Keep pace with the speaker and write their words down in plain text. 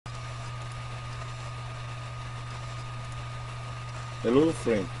Hello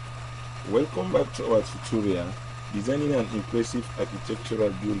friend, welcome back to our tutorial designing an impressive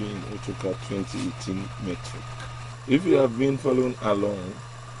architectural building in AutoCAD 2018 metric. If you have been following along,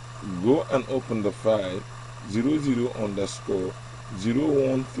 go and open the file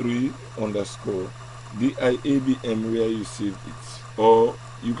 00_013_ DIAB where you saved it, or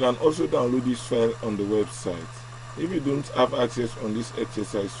you can also download this file on the website. If you don't have access on this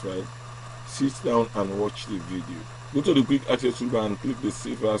exercise file, sit down and watch the video. Go to the quick access toolbar and click the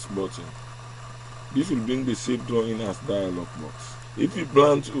save as button. This will bring the save drawing as dialog box. If you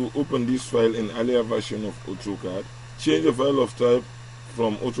plan to open this file in earlier version of AutoCAD, change the file of type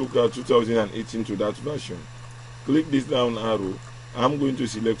from AutoCAD 2018 to that version. Click this down arrow. I'm going to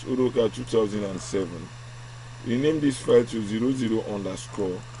select AutoCAD 2007. Rename this file to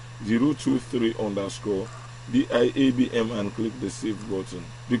 00_023_ DIAB M and click the save button.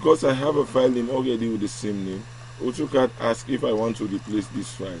 Because I have a file name already with the same name, AutoCAD asks if I want to replace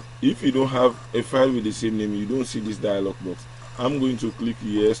this file. If you don't have a file with the same name, you don't see this dialog box. I'm going to click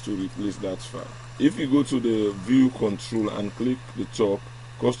yes to replace that file. If you go to the view control and click the top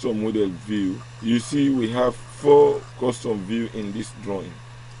custom model view, you see we have 4 custom view in this drawing.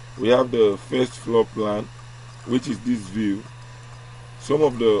 We have the first floor plan, which is this view. Some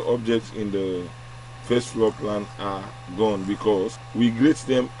of the objects in the first floor plan are gone because we grade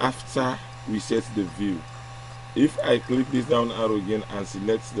them after we set the view. If I click this down arrow again and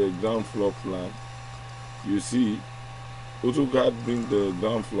select the ground floor plan, you see AutoCAD brings the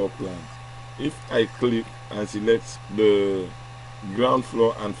ground floor plan. If I click and select the ground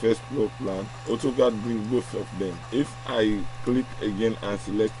floor and first floor plan, AutoCAD brings both of them. If I click again and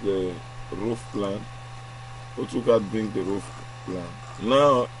select the roof plan, AutoCAD brings the roof plan.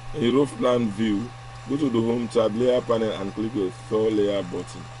 Now in roof plan view, go to the home tab, layer panel, and click the thaw layer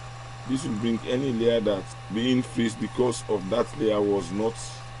button. This will bring any layer that's being freezed because of that layer was not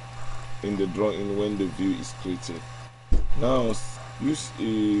in the drawing when the view is created. Now use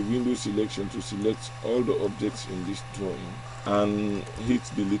a window selection to select all the objects in this drawing and hit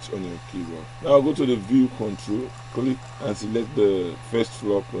delete on your keyboard. Now go to the view control, click and select the first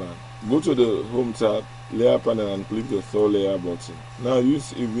floor plan. Go to the home tab, layer panel, and click the thaw layer button. Now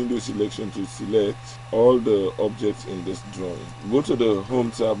use a window selection to select all the objects in this drawing. Go to the home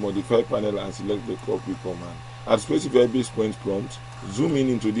tab, modify panel, and select the copy command. At specified base point prompt, zoom in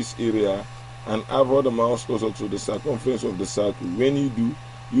into this area and hover the mouse cursor to the circumference of the circle. When you do,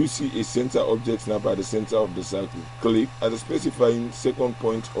 you see a center object snap at the center of the circle. Click at the specifying second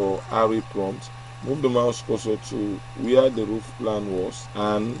point or array prompt. Move the mouse cursor to where the roof plan was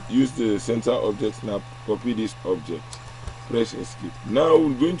and use the center object snap. Copy this object. Press escape. Now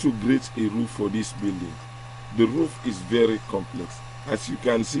we're going to grade a roof for this building. The roof is very complex. As you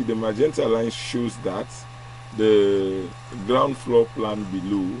can see, the magenta line shows that the ground floor plan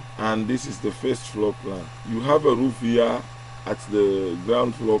below, and this is the first floor plan. You have a roof here at the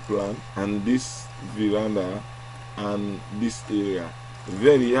ground floor plan, and this veranda and this area.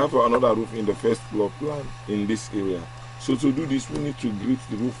 Then you have another roof in the first floor plan in this area. So to do this, we need to grade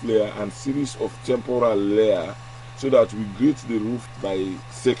the roof layer and series of temporal layer so that we grade the roof by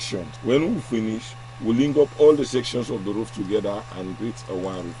sections. When we finish, we link up all the sections of the roof together and grade a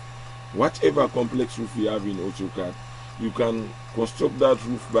one roof. Whatever complex roof you have in AutoCAD, you can construct that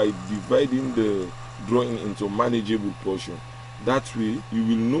roof by dividing the drawing into manageable portions. That way, you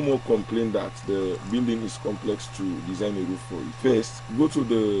will no more complain that the building is complex to design a roof for you. First, go to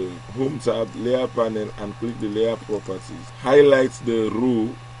the home tab, layer panel, and click the layer properties. Highlight the row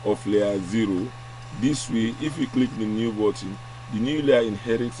of layer 0. This way, if you click the new button, the new layer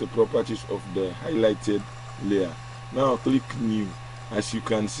inherits the properties of the highlighted layer. Now click new. As you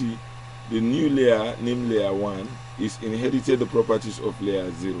can see, the new layer named layer 1 is inherited the properties of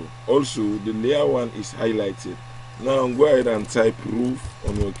layer 0. Also, the layer 1 is highlighted. Now go ahead and type roof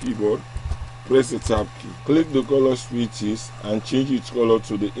on your keyboard. Press the tab key. Click the color switches and change its color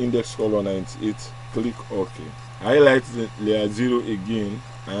to the index color 98. Click OK. Highlight the layer 0 again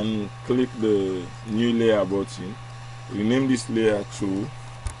and click the new layer button. Rename this layer to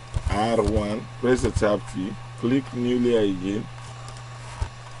R1. Press the tab key. Click new layer again.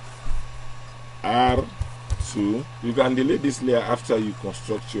 R2. You can delete this layer after you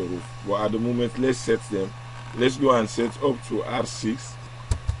construct your roof, but at the moment let's set them. Let's go and set up to R6.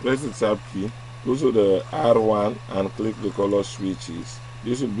 Press the tab key. Go to the R1 and click the color switches.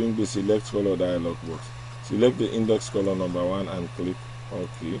 This will bring the select color dialog box. Select the index color number 1 and click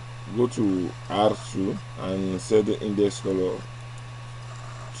OK. Go to R2 and set the index color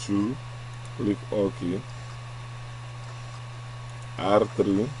 2. Click OK.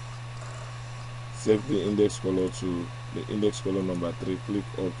 R3. Set the index color to the index column number 3, click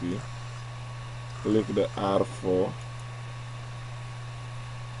OK. Click the R4,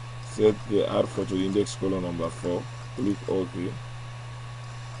 set the R4 to the index column number 4, click OK.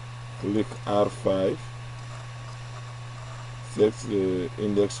 Click R5, set the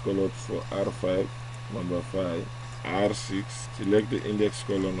index column for R5 number 5, R6, select the index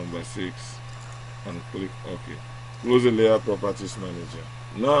column number 6 and click OK. Close the layer properties manager.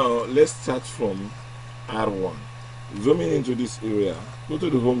 Now let's start from R1. Zooming into this area, go to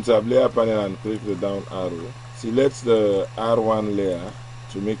the home tab, layer panel and click the down arrow. Select the R1 layer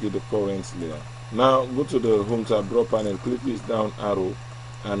to make it the current layer. Now go to the home tab, draw panel, click this down arrow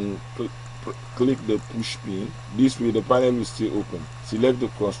and click the push pin. This way the panel will stay open. Select the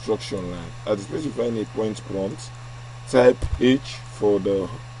construction line. At specifying a point prompt, type H for the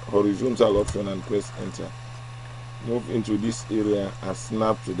horizontal option and press enter. Move into this area and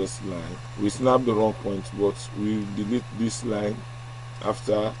snap to this line. We snap the wrong point, but we delete this line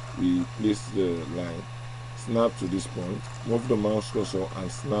after we place the line. Snap to this point, move the mouse cursor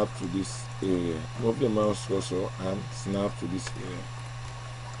and snap to this area. Move the mouse cursor and snap to this area.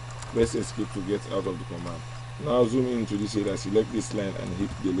 Press escape to get out of the command. Now zoom into this area, select this line and hit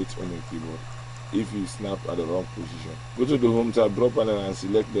delete on your keyboard if you snap at the wrong position. Go to the home tab, draw panel and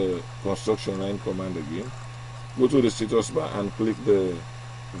select the construction line command again. Go to the status bar and click the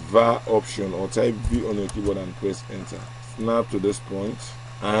var option or type V on your keyboard and press enter. Snap to this point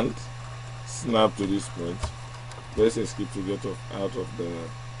and snap to this point. Press escape to get out of the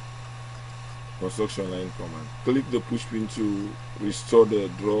construction line command. Click the push pin to restore the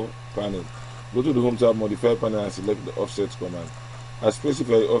draw panel. Go to the home tab, modify panel and select the offset command. As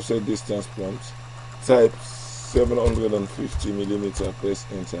specify offset distance prompt, type 750 mm, press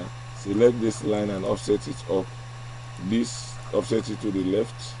enter. Select this line and offset it up. This offset it to the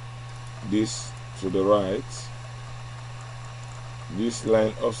left, this to the right, this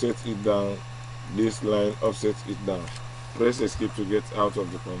line offset it down, this line offset it down. Press escape to get out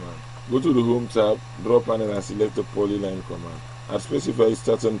of the command. Go to the home tab, draw panel and select the polyline command. At specify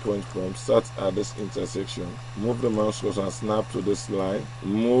starting point prompt, start at this intersection. Move the mouse cursor and snap to this line.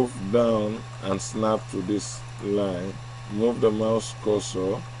 Move down and snap to this line. Move the mouse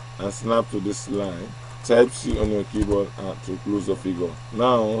cursor and snap to this line. Type C on your keyboard to close the figure.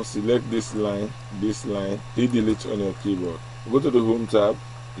 Now select this line, hit delete on your keyboard. Go to the home tab,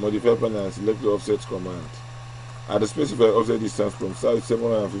 modify panel and select the offset command. At the specify offset distance from start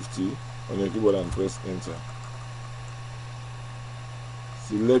 750 on your keyboard and press enter.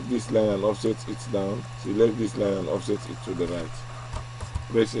 Select this line and offset it down. Select this line and offset it to the right.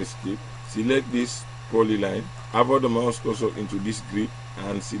 Press escape. Select this polyline. Hover the mouse cursor into this grid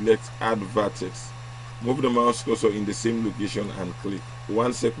and select add vertex. Move the mouse cursor in the same location and click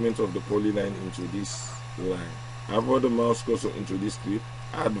one segment of the polyline into this line. Hover the mouse cursor into this grid,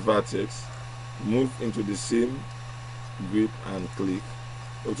 add vertex, move into the same grip and click.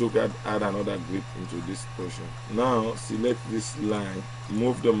 AutoCAD add another grip into this portion. Now select this line,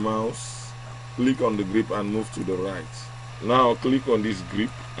 move the mouse, click on the grip and move to the right. Now click on this grip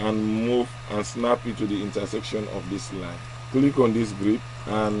and move and snap it to the intersection of this line. Click on this grip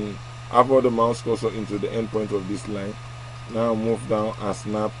and hover the mouse cursor into the end point of this line. Now move down and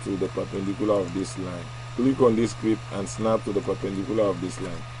snap to the perpendicular of this line. Click on this grip and snap to the perpendicular of this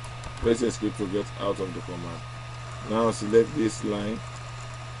line. Press escape to get out of the command. Now select this line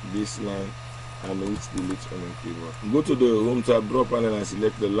and hit delete on your keyboard. Go to the home tab, draw panel and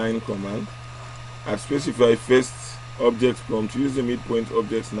select the line command. At specify first object prompt, use the midpoint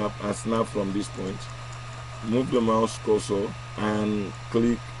object snap and snap from this point. Move the mouse cursor and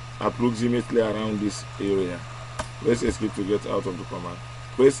click approximately around this area. Press escape to get out of the command.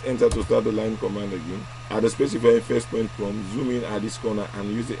 Press enter to start the line command again. At the specified first point prompt, zoom in at this corner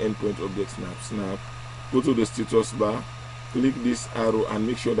and use the endpoint object snap. Go to the status bar, click this arrow and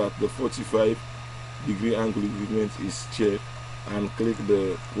make sure that the 45-degree angle increment is checked and click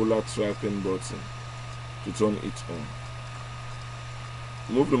the polar tracking button to turn it on.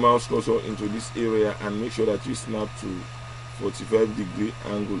 Move the mouse cursor into this area and make sure that you snap to 45-degree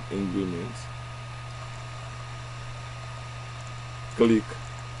angle increment. Click.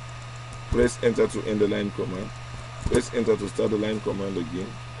 Press enter to end the line command. Press enter to start the line command again.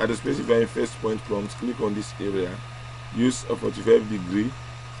 At the specifying first point prompt, click on this area. Use a 45-degree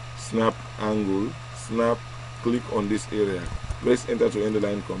snap angle. Snap. Click on this area. Press enter to end the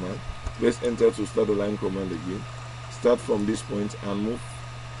line command. Press enter to start the line command again. Start from this point and move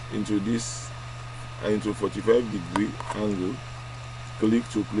into 45-degree angle. Click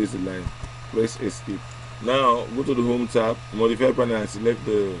to place the line. Press escape. Now go to the home tab, modify panel and select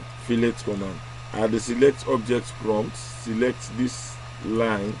the fillet command. At the select object prompt, select this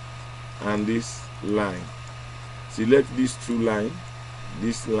line and this line. Select these two lines,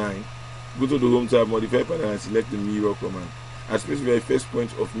 this line. Go to the Home tab, modify panel, and select the mirror command. At specify first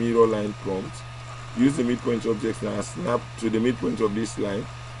point of mirror line prompt, use the midpoint object and snap to the midpoint of this line.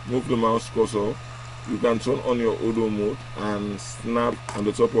 Move the mouse cursor. You can turn on your auto mode and snap on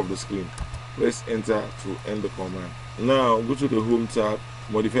the top of the screen. Press enter to end the command. Now go to the Home tab,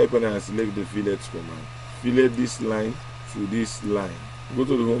 modify panel, and select the fillet command. Fillet this line to this line. Go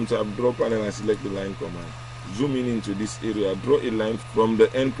to the Home tab, draw panel, and select the line command. Zoom in into this area. Draw a line from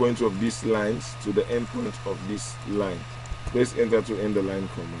the end point of these lines to the end point of this line. Press enter to end the line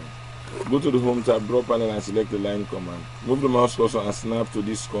command. Go to the Home tab, draw panel, and select the line command. Move the mouse cursor and snap to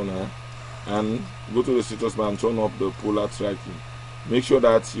this corner, and go to the status bar and turn up the polar tracking. Make sure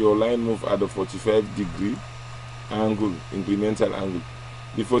that your line move at the 45-degree angle, incremental angle.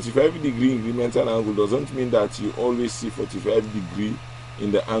 The 45-degree incremental angle doesn't mean that you always see 45-degree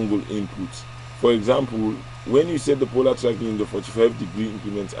in the angle input. For example, when you set the polar tracking in the 45-degree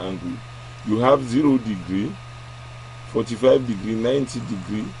increment angle, you have 0 degree, 45 degree, 90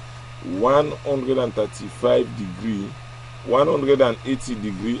 degree, 135 degree, 180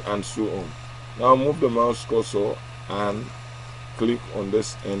 degree, and so on. Now move the mouse cursor and click on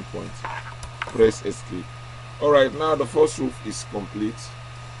this endpoint. Press escape. Alright, now the first roof is complete.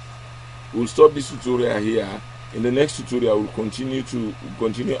 We'll stop this tutorial here. In the next tutorial, we'll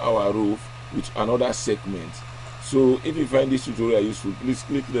continue our roof with another segment. So if you find this tutorial useful, please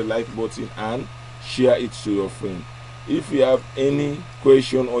click the like button and share it to your friend. If you have any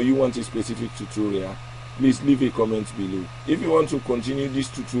question or you want a specific tutorial, please leave a comment below. If you want to continue this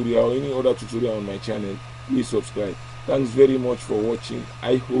tutorial or any other tutorial on my channel, please subscribe. Thanks very much for watching.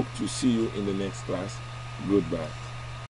 I hope to see you in the next class. Goodbye.